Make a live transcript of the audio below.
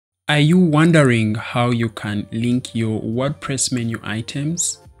Are you wondering how you can link your WordPress menu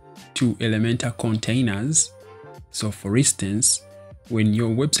items to Elementor containers? So for instance, when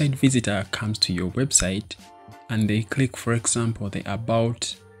your website visitor comes to your website and they click, for example, the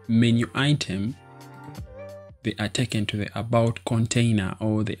About menu item, they are taken to the About container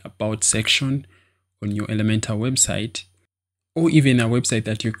or the About section on your Elementor website, or even a website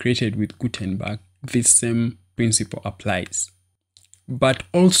that you created with Gutenberg. This same principle applies. But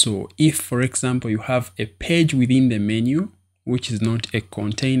also, if, for example, you have a page within the menu, which is not a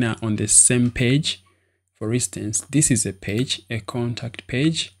container on the same page. For instance, this is a page, a contact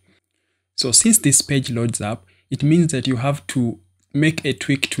page. So since this page loads up, it means that you have to make a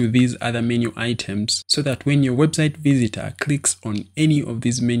tweak to these other menu items so that when your website visitor clicks on any of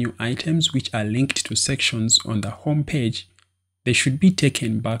these menu items which are linked to sections on the home page, they should be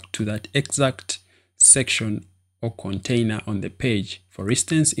taken back to that exact section or container on the page. For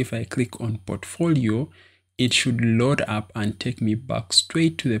instance, if I click on portfolio, it should load up and take me back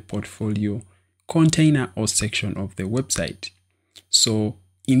straight to the portfolio container or section of the website. So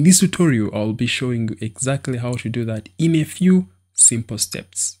in this tutorial, I'll be showing you exactly how to do that in a few simple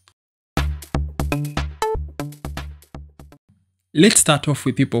steps. Let's start off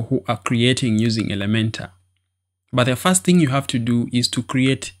with people who are creating using Elementor. But the first thing you have to do is to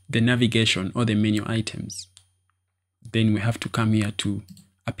create the navigation or the menu items. Then we have to come here to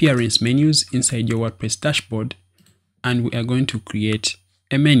Appearance Menus inside your WordPress dashboard, and we are going to create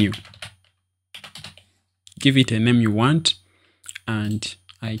a menu. Give it a name you want, and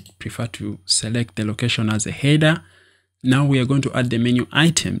I prefer to select the location as a header. Now we are going to add the menu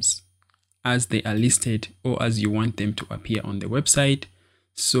items as they are listed or as you want them to appear on the website.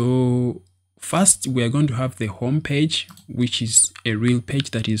 So first, we are going to have the home page, which is a real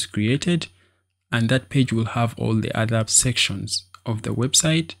page that is created, and that page will have all the other sections of the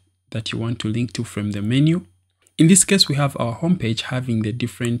website that you want to link to from the menu. In this case, we have our home page having the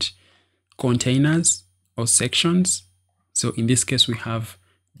different containers or sections. So in this case, we have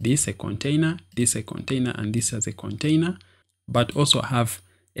this a container, this a container, and this as a container, but also have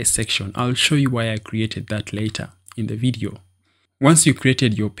a section. I'll show you why I created that later in the video. Once you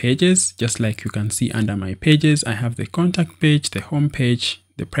created your pages, just like you can see under my pages, I have the contact page, the home page,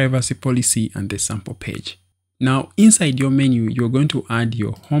 the privacy policy, and the sample page. Now inside your menu, you're going to add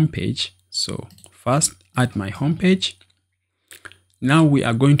your home page. So first, add my home page. Now we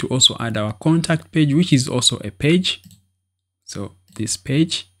are going to also add our contact page, which is also a page. So this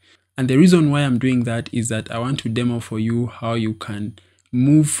page. And the reason why I'm doing that is that I want to demo for you how you can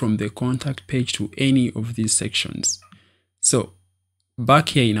move from the contact page to any of these sections. So back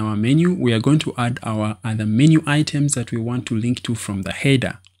here in our menu, we are going to add our other menu items that we want to link to from the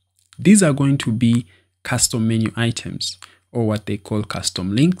header. These are going to be custom menu items, or what they call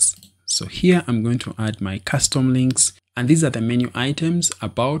custom links. So here I'm going to add my custom links, and these are the menu items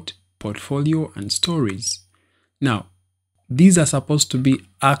about, portfolio, and stories. Now, these are supposed to be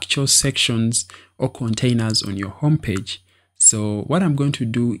actual sections or containers on your homepage. So what I'm going to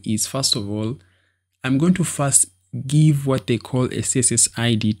do is, first of all, I'm going to first give what they call a CSS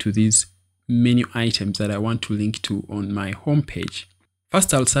ID to these menu items that I want to link to on my homepage.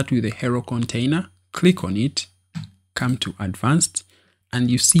 First, I'll start with the hero container, click on it, come to advanced,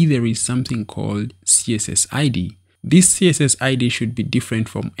 and you see there is something called CSS ID. This CSS ID should be different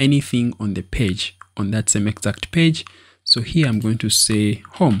from anything on the page, on that same exact page. So here I'm going to say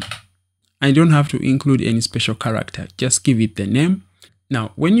home. I don't have to include any special character, just give it the name.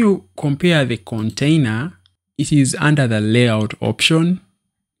 Now, when you compare the container, it is under the layout option,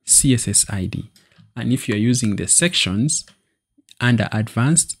 CSS ID. And if you're using the sections under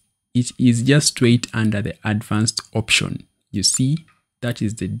advanced, it is just straight under the advanced option. You see, that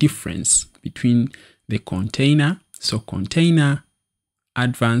is the difference between the container. So container,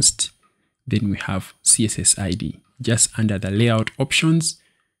 advanced, then we have CSS ID, just under the layout options.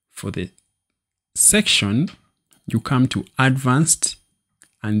 For the section, you come to advanced,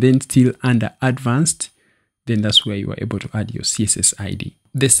 and then still under advanced, then that's where you are able to add your CSS ID.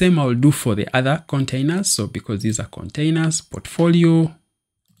 The same I'll do for the other containers. So because these are containers, portfolio,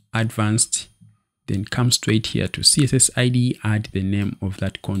 advanced, then come straight here to CSS ID, add the name of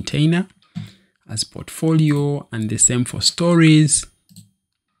that container as portfolio, and the same for stories.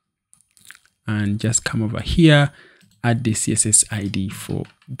 And just come over here, add the CSS ID for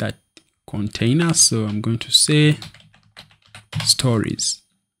that container. So I'm going to say stories.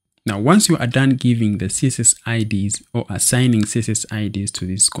 Now, once you are done giving the CSS IDs or assigning CSS IDs to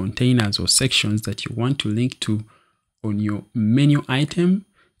these containers or sections that you want to link to on your menu item,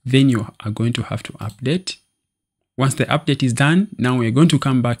 then you are going to have to update. Once the update is done, now we're going to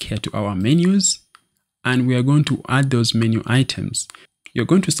come back here to our menus and we are going to add those menu items. You're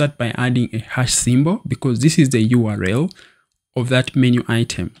going to start by adding a hash symbol because this is the URL of that menu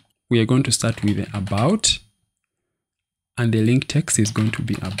item. We are going to start with the about, and the link text is going to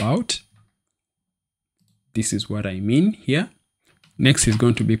be about. This is what I mean here. Next is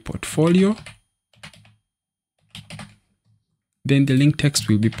going to be portfolio. Then the link text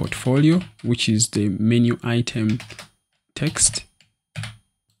will be portfolio, which is the menu item text.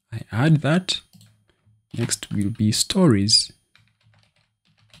 I add that. Next will be stories.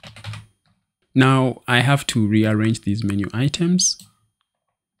 Now I have to rearrange these menu items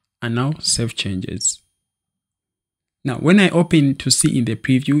and now save changes. Now when I open to see in the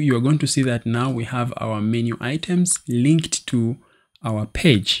preview, you are going to see that now we have our menu items linked to our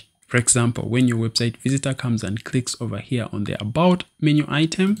page. For example, when your website visitor comes and clicks over here on the about menu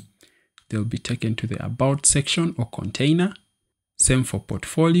item, they'll be taken to the about section or container. Same for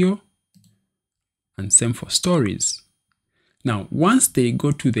portfolio and same for stories. Now, once they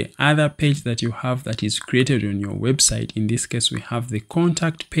go to the other page that you have that is created on your website, in this case, we have the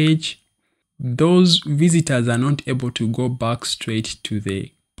contact page, those visitors are not able to go back straight to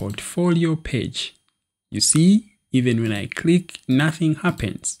the portfolio page. You see, even when I click, nothing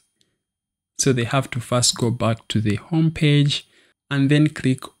happens. So they have to first go back to the home page and then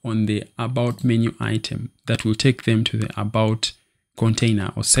click on the about menu item that will take them to the about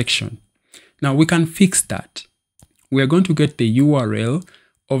container or section. Now we can fix that. We are going to get the URL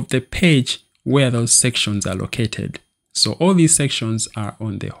of the page where those sections are located. So all these sections are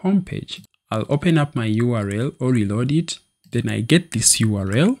on the home page. I'll open up my URL or reload it. Then I get this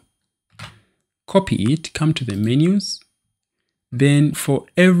URL, copy it, come to the menus. Then for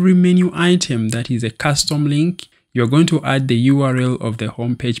every menu item that is a custom link, you're going to add the URL of the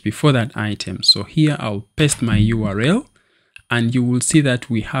home page before that item. So here I'll paste my URL and you will see that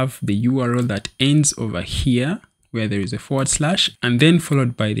we have the URL that ends over here where there is a / and then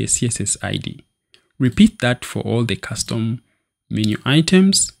followed by the CSS ID. Repeat that for all the custom menu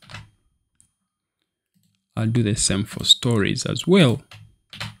items. I'll do the same for stories as well.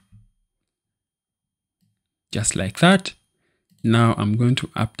 Just like that. Now I'm going to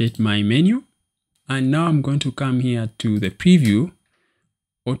update my menu. And now I'm going to come here to the preview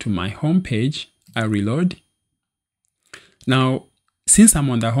or to my home page. I reload. Now, since I'm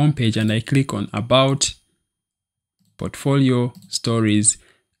on the home page and I click on about, portfolio, stories,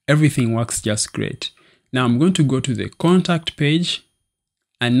 everything works just great. Now I'm going to go to the contact page.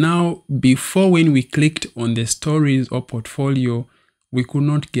 And now before, when we clicked on the stories or portfolio, we could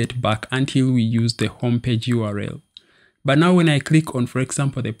not get back until we used the homepage URL. But now when I click on, for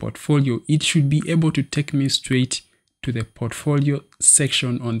example, the portfolio, it should be able to take me straight to the portfolio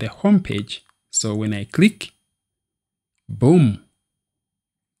section on the homepage. So when I click, boom,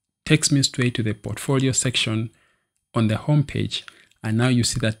 takes me straight to the portfolio section on the homepage. And now you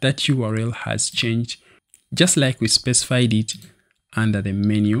see that that URL has changed just like we specified it under the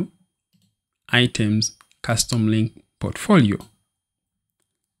menu, items, custom link, portfolio.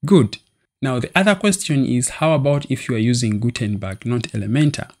 Good. Now the other question is, how about if you are using Gutenberg, not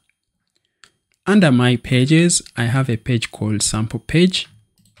Elementor? Under my pages, I have a page called sample page.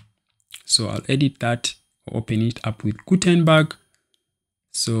 So I'll edit that, open it up with Gutenberg.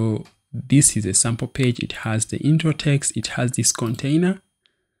 So this is a sample page. It has the intro text, it has this container,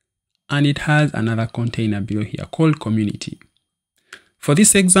 and it has another container below here called community. For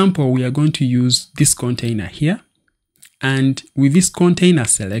this example, we are going to use this container here. And with this container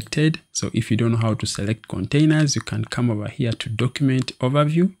selected, so if you don't know how to select containers, you can come over here to document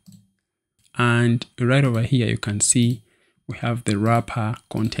overview. And right over here, you can see we have the wrapper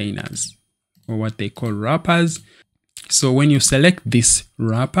containers, or what they call wrappers. So when you select this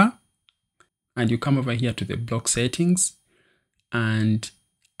wrapper and you come over here to the block settings, and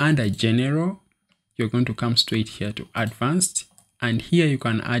under general, you're going to come straight here to advanced. And here you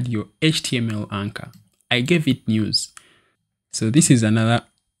can add your HTML anchor. I gave it news. So this is another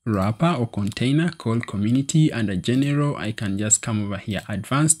wrapper or container called community. Under general, I can just come over here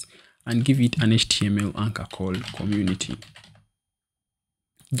advanced and give it an HTML anchor called community.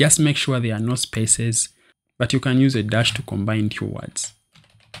 Just make sure there are no spaces, but you can use a dash to combine two words,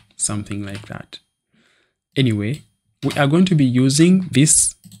 something like that. Anyway, we are going to be using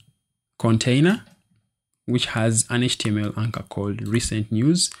this container, which has an HTML anchor called recent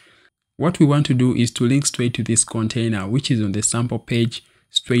news. What we want to do is to link straight to this container, which is on the sample page,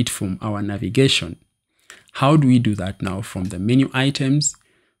 straight from our navigation. How do we do that now? From the menu items,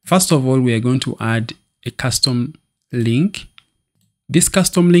 first of all, we are going to add a custom link. This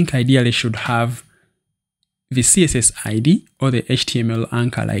custom link ideally should have the CSS ID or the HTML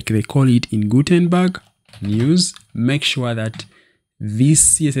anchor, like they call it in Gutenberg news. Make sure that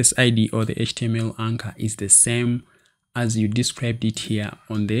this CSS ID or the HTML anchor is the same as you described it here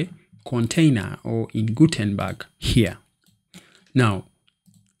on the container or in Gutenberg here. Now,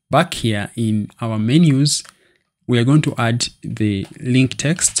 back here in our menus, we are going to add the link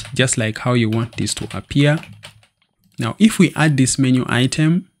text, just like how you want this to appear. Now, if we add this menu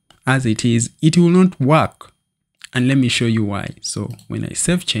item as it is, it will not work. And let me show you why. So when I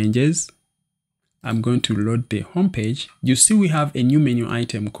save changes, I'm going to load the home page. You see we have a new menu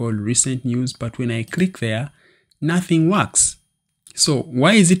item called recent news, but when I click there, nothing works. So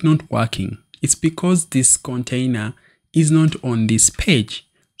why is it not working? It's because this container is not on this page.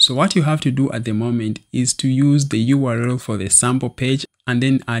 So what you have to do at the moment is to use the URL for the sample page and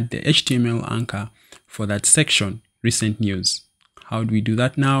then add the HTML anchor for that section, recent news. How do we do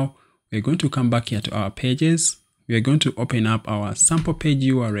that now? We're going to come back here to our pages. We are going to open up our sample page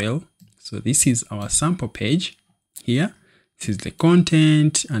URL. So this is our sample page here. This is the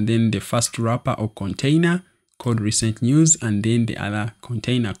content, and then the first wrapper or container called recent news, and then the other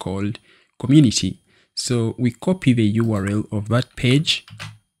container called community. So we copy the URL of that page,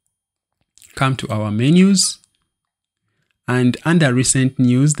 come to our menus, and under recent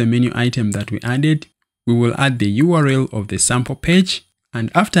news, the menu item that we added, we will add the URL of the sample page,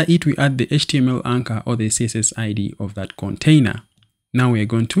 and after it we add the HTML anchor or the CSS ID of that container. Now we are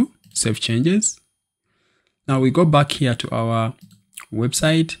going to save changes. Now we go back here to our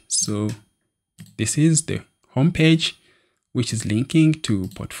website. So this is the home page, which is linking to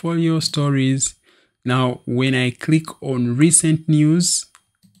portfolio stories. Now when I click on recent news,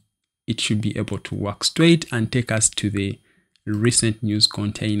 it should be able to work straight and take us to the recent news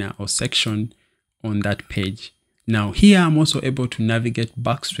container or section on that page. Now here I'm also able to navigate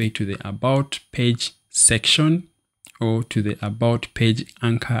back straight to the about page section or to the about page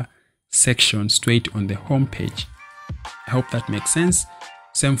anchor section straight on the home page. I hope that makes sense.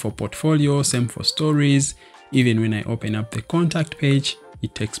 Same for portfolio, same for stories. Even when I open up the contact page,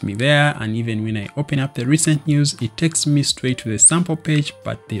 it takes me there. And even when I open up the recent news, it takes me straight to the sample page,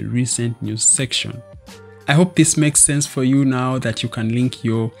 but the recent news section. I hope this makes sense for you now that you can link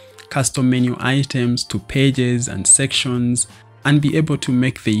your custom menu items to pages and sections and be able to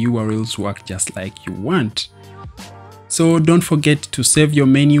make the URLs work just like you want. So don't forget to save your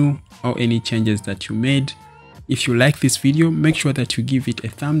menu or any changes that you made. If you like this video, make sure that you give it a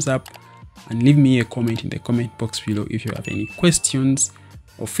thumbs up and leave me a comment in the comment box below if you have any questions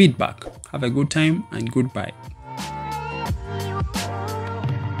or feedback. Have a good time and goodbye.